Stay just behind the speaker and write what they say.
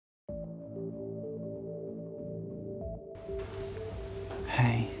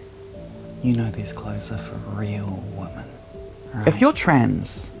Hey, you know these clothes are for real women, right? If you're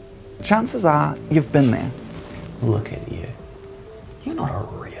trans, chances are you've been there. Look at you. You're not a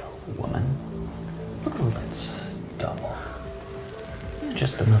real woman. Look at all that stubble. You're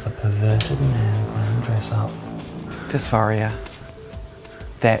just another perverted man going to dress up. Dysphoria.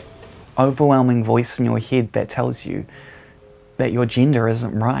 That overwhelming voice in your head that tells you that your gender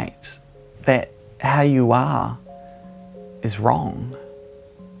isn't right, that how you are is wrong.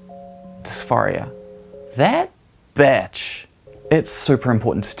 Dysphoria. That bitch. It's super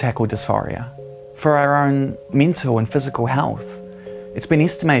important to tackle dysphoria. For our own mental and physical health, it's been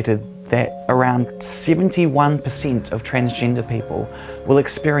estimated that around 71% of transgender people will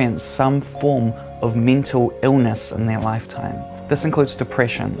experience some form of mental illness in their lifetime. This includes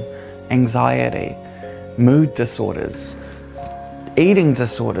depression, anxiety, mood disorders, eating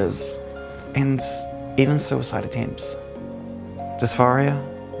disorders, and even suicide attempts. Dysphoria,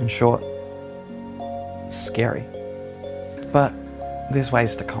 in short, scary. But there's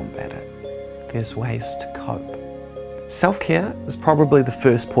ways to combat it. There's ways to cope. Self-care is probably the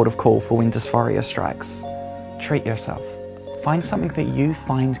first port of call for when dysphoria strikes. Treat yourself. Find something that you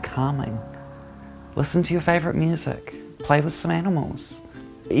find calming. Listen to your favorite music. Play with some animals.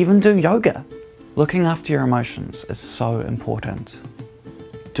 Even do yoga. Looking after your emotions is so important.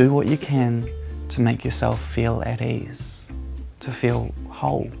 Do what you can to make yourself feel at ease, to feel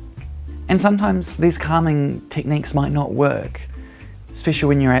whole. And sometimes these calming techniques might not work, especially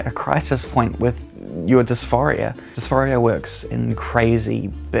when you're at a crisis point with your dysphoria. Dysphoria works in crazy,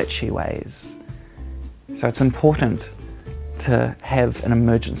 bitchy ways. So it's important to have an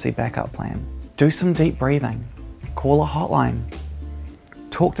emergency backup plan. Do some deep breathing. Call a hotline.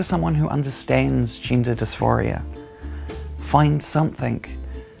 Talk to someone who understands gender dysphoria. Find something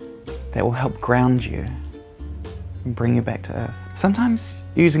that will help ground you and bring you back to earth. Sometimes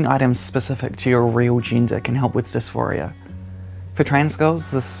using items specific to your real gender can help with dysphoria. For trans girls,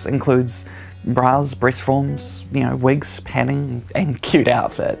 this includes bras, breast forms, wigs, padding, and cute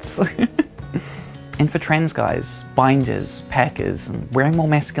outfits. And for trans guys, binders, packers, and wearing more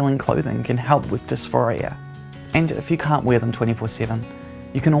masculine clothing can help with dysphoria. And if you can't wear them 24/7,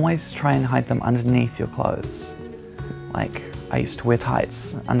 you can always try and hide them underneath your clothes. Like, I used to wear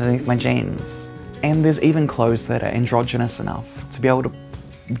tights underneath my jeans. And there's even clothes that are androgynous enough to be able to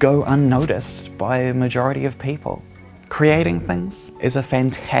go unnoticed by a majority of people. Creating things is a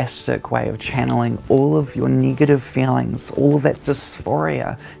fantastic way of channeling all of your negative feelings, all of that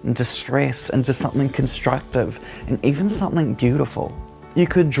dysphoria and distress into something constructive and even something beautiful. You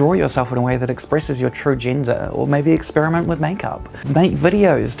could draw yourself in a way that expresses your true gender, or maybe experiment with makeup. Make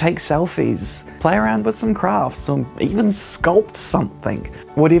videos, take selfies, play around with some crafts, or even sculpt something.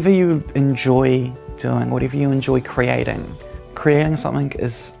 Whatever you enjoy doing, whatever you enjoy creating something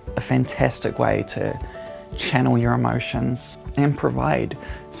is a fantastic way to channel your emotions and provide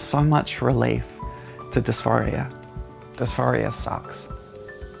so much relief to dysphoria. Dysphoria sucks,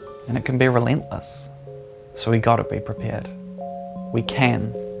 and it can be relentless, so we gotta be prepared. We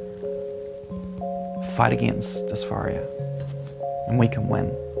can fight against dysphoria, and we can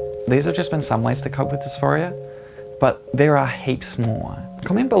win. These have just been some ways to cope with dysphoria, but there are heaps more.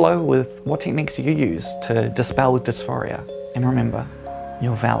 Comment below with what techniques you use to dispel dysphoria. And remember,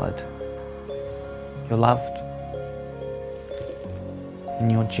 you're valid, you're loved, and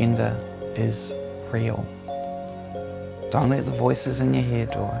your gender is real. Don't let the voices in your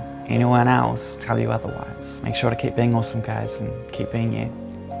head or anyone else tell you otherwise. Make sure to keep being awesome, guys, and keep being you.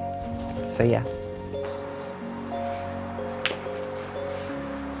 See ya.